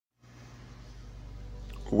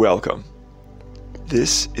Welcome.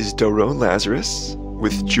 This is Doron Lazarus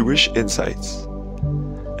with Jewish Insights,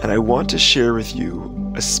 and I want to share with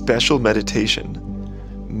you a special meditation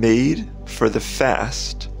made for the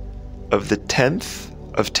fast of the 10th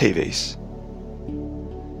of Teves.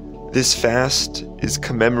 This fast is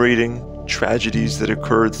commemorating tragedies that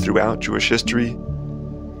occurred throughout Jewish history: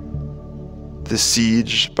 the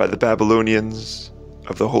siege by the Babylonians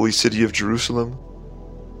of the holy city of Jerusalem,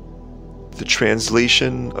 the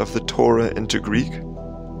translation of the Torah into Greek,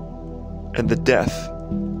 and the death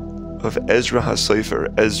of Ezra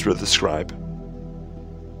HaSofer, Ezra the scribe.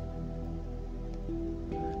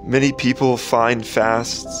 Many people find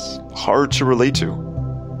fasts hard to relate to.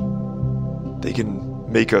 They can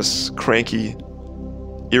make us cranky,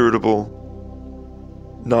 irritable,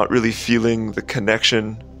 not really feeling the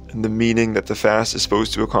connection and the meaning that the fast is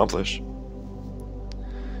supposed to accomplish.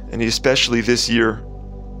 And especially this year,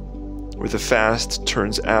 where the fast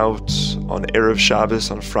turns out on Erev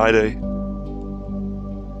Shabbos on Friday,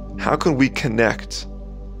 how can we connect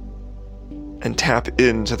and tap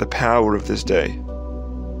into the power of this day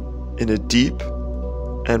in a deep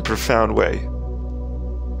and profound way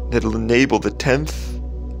that'll enable the 10th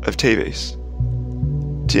of Teves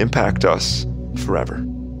to impact us forever?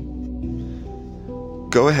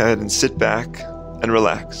 Go ahead and sit back and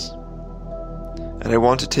relax. And I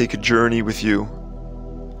want to take a journey with you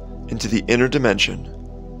into the inner dimension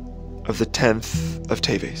of the 10th of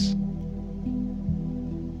Teves.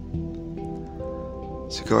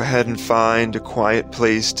 So go ahead and find a quiet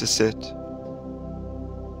place to sit.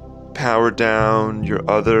 Power down your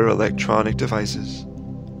other electronic devices,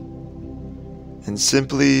 and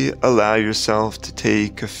simply allow yourself to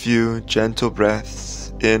take a few gentle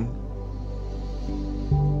breaths in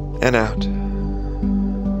and out.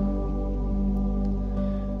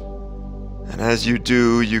 And as you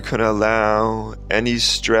do, you can allow any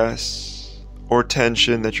stress or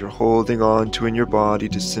tension that you're holding on to in your body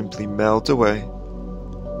to simply melt away,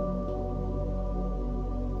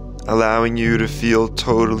 allowing you to feel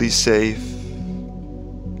totally safe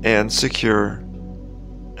and secure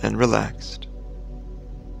and relaxed.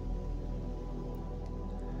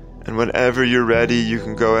 And whenever you're ready, you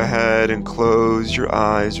can go ahead and close your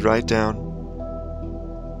eyes right down.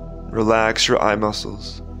 Relax your eye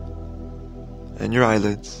muscles and your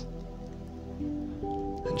eyelids,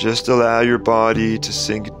 and just allow your body to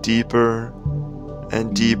sink deeper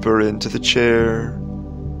and deeper into the chair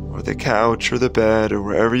or the couch or the bed or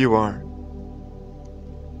wherever you are.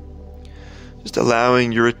 Just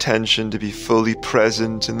allowing your attention to be fully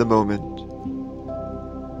present in the moment,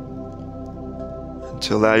 and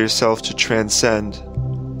to allow yourself to transcend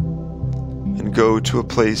and go to a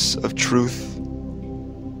place of truth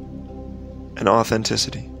and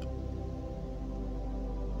authenticity.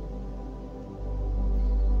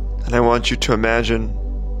 And I want you to imagine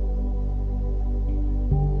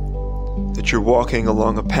that you're walking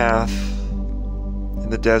along a path in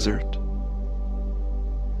the desert,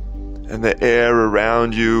 and the air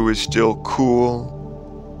around you is still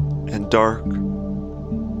cool and dark.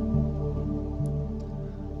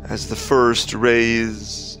 As the first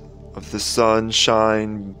rays of the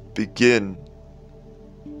sunshine begin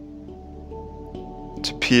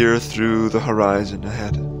to peer through the horizon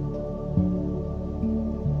ahead.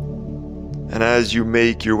 And as you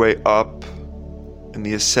make your way up in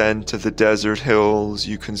the ascent of the desert hills,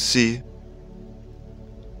 you can see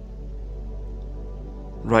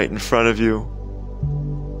right in front of you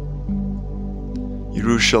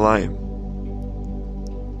Yerushalayim,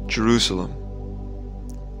 Jerusalem,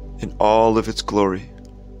 in all of its glory.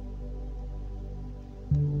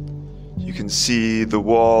 You can see the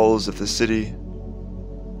walls of the city,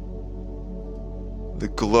 the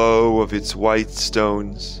glow of its white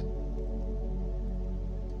stones,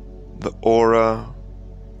 the aura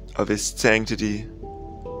of its sanctity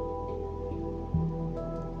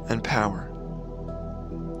and power.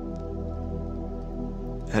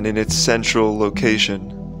 And in its central location,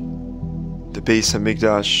 the Beis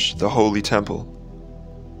HaMikdash, the Holy Temple.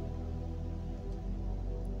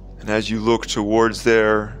 And as you look towards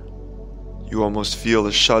there, you almost feel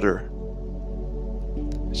a shudder,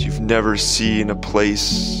 as you've never seen a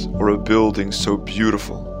place or a building so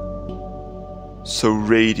beautiful, so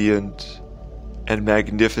radiant and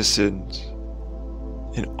magnificent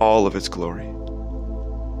in all of its glory.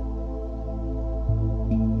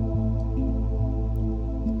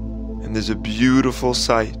 And there's a beautiful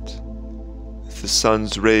sight as the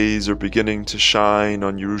sun's rays are beginning to shine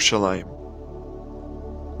on Yerushalayim.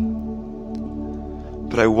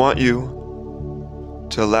 But I want you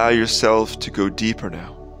to allow yourself to go deeper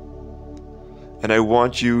now. And I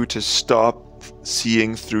want you to stop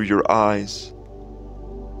seeing through your eyes,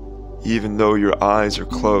 even though your eyes are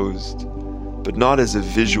closed, but not as a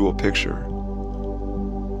visual picture.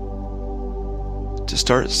 To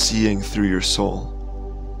start seeing through your soul.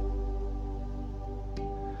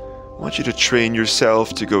 I want you to train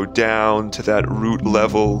yourself to go down to that root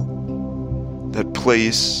level, that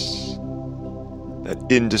place, that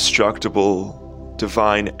indestructible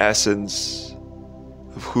divine essence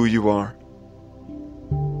of who you are.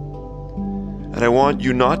 And I want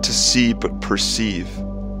you not to see but perceive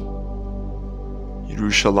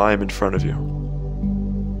Yerushalayim in front of you.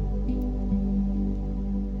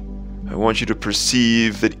 I want you to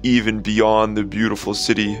perceive that even beyond the beautiful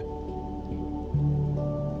city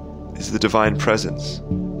is the divine presence,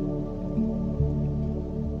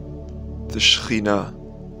 the Shekhinah,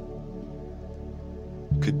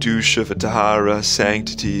 Kedusha v'Tahara,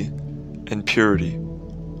 sanctity and purity,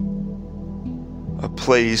 a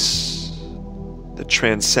place that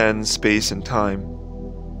transcends space and time,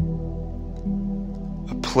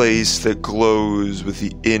 a place that glows with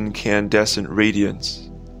the incandescent radiance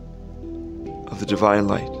of the divine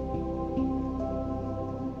light.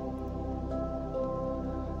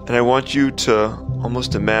 And I want you to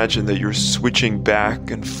almost imagine that you're switching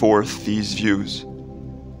back and forth these views.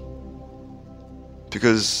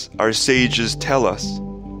 Because our sages tell us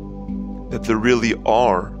that there really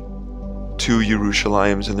are two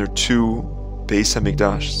Yerushalayim and there are two Beis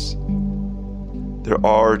HaMikdashs. There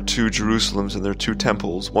are two Jerusalems and there are two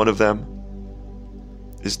temples. One of them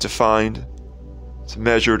is defined, it's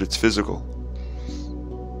measured, it's physical.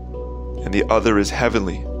 And the other is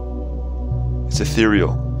heavenly, it's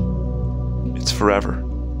ethereal. It's forever.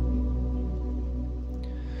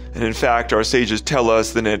 And in fact, our sages tell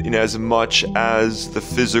us that in as much as the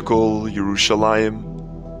physical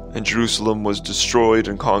Yerushalayim and Jerusalem was destroyed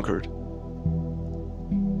and conquered,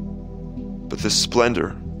 but the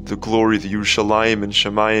splendor, the glory, the Yerushalayim and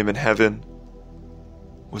Shemayim in heaven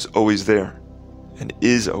was always there and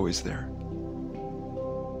is always there.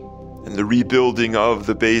 And the rebuilding of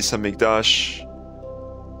the Beis HaMikdash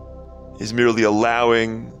is merely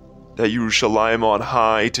allowing that Yerushalayim on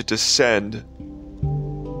high to descend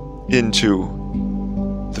into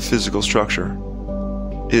the physical structure,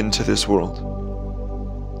 into this world.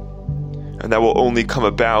 And that will only come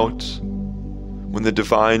about when the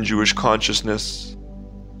divine Jewish consciousness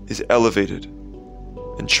is elevated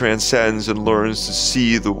and transcends and learns to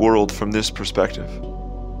see the world from this perspective.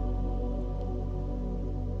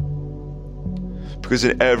 Because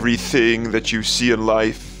in everything that you see in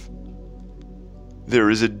life, there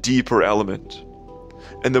is a deeper element.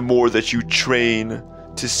 And the more that you train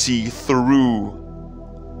to see through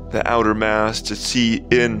the outer mass, to see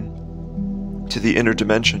in to the inner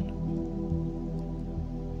dimension,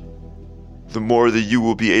 the more that you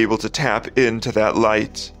will be able to tap into that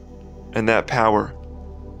light and that power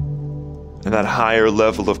and that higher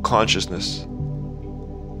level of consciousness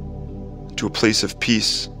to a place of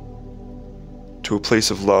peace, to a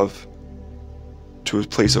place of love, to a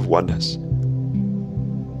place of oneness.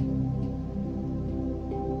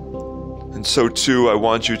 And so too, I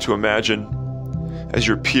want you to imagine, as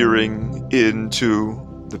you're peering into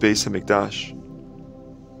the Beis HaMikdash,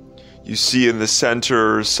 you see in the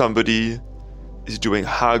center somebody is doing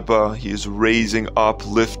Hagbah. He is raising up,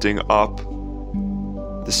 lifting up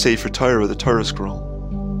the Sefer Torah, the Torah scroll.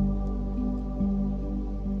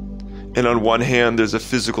 And on one hand, there's a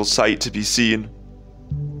physical sight to be seen.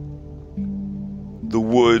 The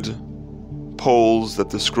wood poles that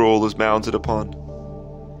the scroll is mounted upon,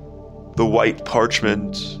 the white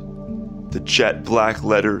parchment, the jet black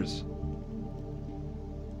letters.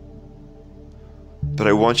 But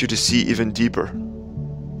I want you to see even deeper.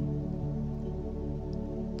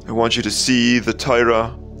 I want you to see the Torah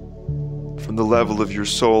from the level of your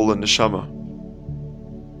soul and neshama.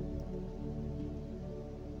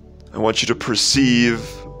 I want you to perceive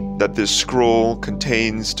that this scroll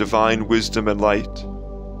contains divine wisdom and light.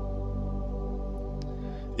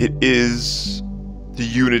 It is the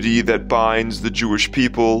unity that binds the Jewish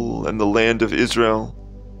people and the land of Israel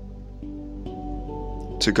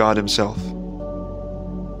to God Himself.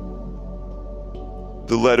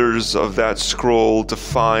 The letters of that scroll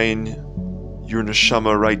define your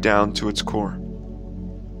neshama right down to its core.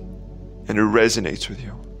 And it resonates with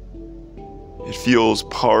you. It feels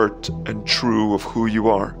part and true of who you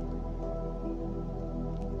are.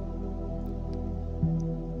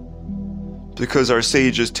 Because our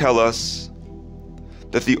sages tell us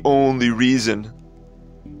that the only reason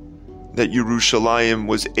that Yerushalayim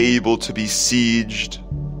was able to be sieged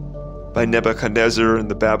by Nebuchadnezzar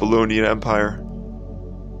and the Babylonian Empire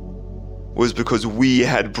was because we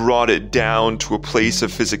had brought it down to a place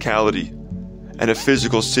of physicality, and a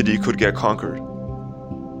physical city could get conquered.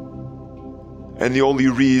 And the only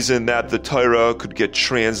reason that the Torah could get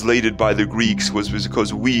translated by the Greeks was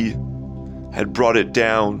because we had brought it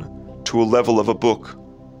down to a level of a book,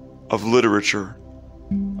 of literature,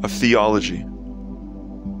 of theology.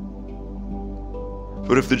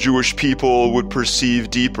 But if the Jewish people would perceive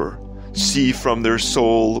deeper, see from their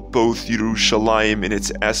soul both Yerushalayim in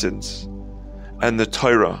its essence and the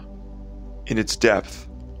Torah in its depth,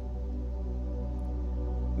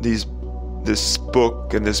 this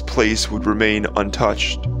book and this place would remain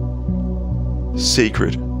untouched,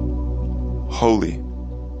 sacred, holy,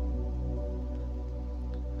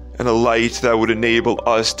 and a light that would enable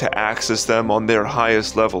us to access them on their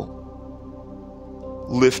highest level,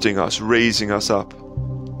 lifting us, raising us up,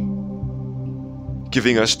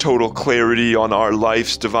 giving us total clarity on our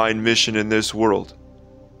life's divine mission in this world.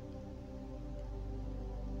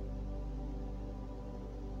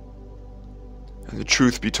 And the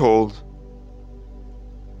truth be told,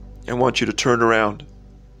 I want you to turn around.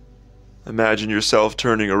 Imagine yourself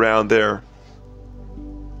turning around there.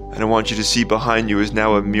 And I want you to see behind you is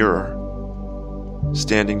now a mirror,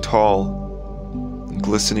 standing tall and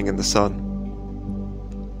glistening in the sun.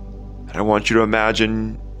 And I want you to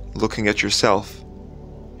imagine looking at yourself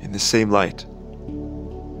in the same light.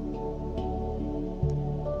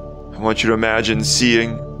 I want you to imagine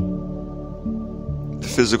seeing the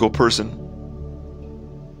physical person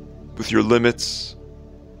with your limits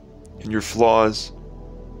and your flaws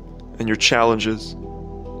and your challenges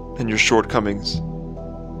and your shortcomings.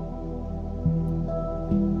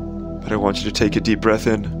 But I want you to take a deep breath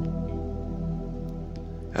in,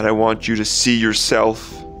 and I want you to see yourself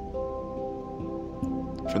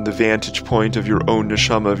from the vantage point of your own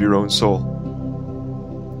neshama, of your own soul.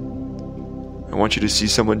 I want you to see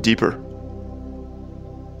someone deeper,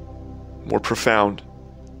 more profound,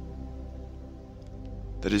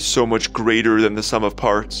 that is so much greater than the sum of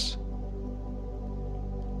parts,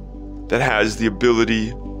 that has the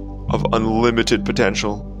ability of unlimited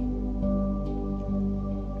potential.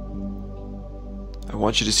 I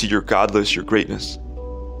want you to see your godless, your greatness.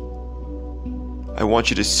 I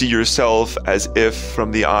want you to see yourself as if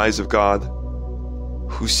from the eyes of God,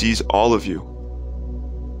 who sees all of you,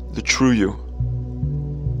 the true you,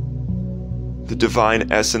 the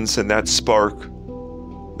divine essence and that spark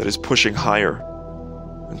that is pushing higher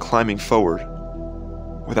and climbing forward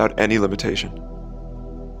without any limitation.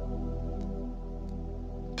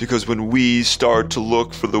 Because when we start to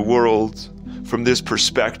look for the world from this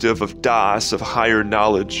perspective of das, of higher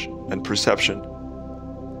knowledge and perception,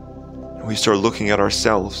 and we start looking at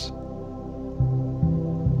ourselves,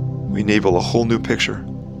 we enable a whole new picture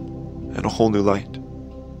and a whole new light.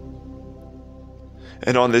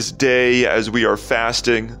 And on this day, as we are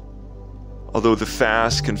fasting, although the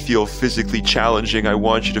fast can feel physically challenging, I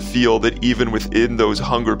want you to feel that even within those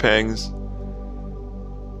hunger pangs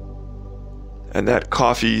and that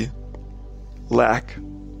coffee lack,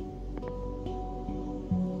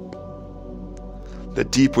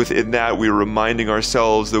 that deep within that we are reminding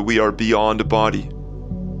ourselves that we are beyond a body.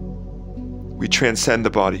 We transcend the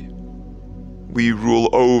body. We rule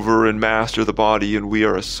over and master the body, and we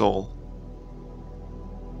are a soul.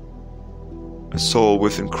 A soul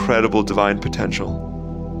with incredible divine potential.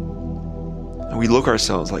 And we look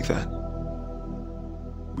ourselves like that.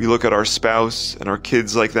 We look at our spouse and our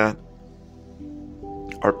kids like that.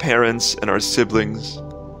 Our parents and our siblings.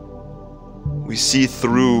 We see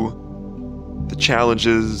through the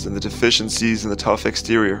challenges and the deficiencies and the tough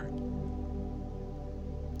exterior.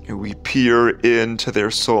 And we peer into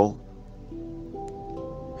their soul.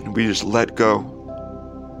 And we just let go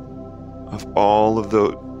of all of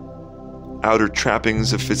the outer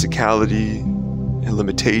trappings of physicality and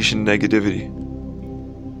limitation, negativity.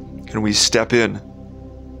 And we step in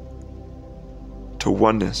to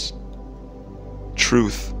oneness,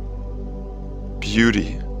 truth,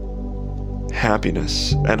 beauty,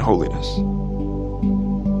 happiness, and holiness.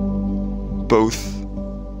 Both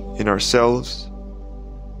in ourselves,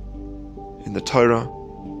 in the Torah,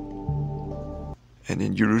 and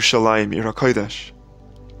in Yerushalayim, Ir HaKodesh.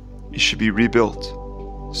 It should be rebuilt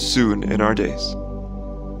soon in our days.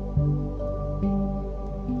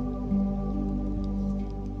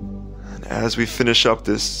 And as we finish up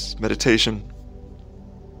this meditation,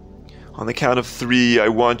 on the count of 3, I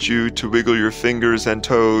want you to wiggle your fingers and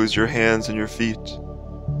toes, your hands and your feet.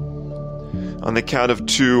 On the count of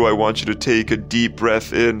 2, I want you to take a deep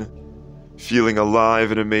breath in, feeling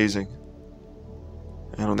alive and amazing.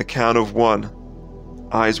 And on the count of 1,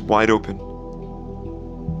 eyes wide open,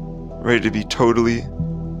 ready to be totally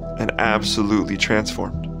and absolutely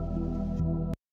transformed.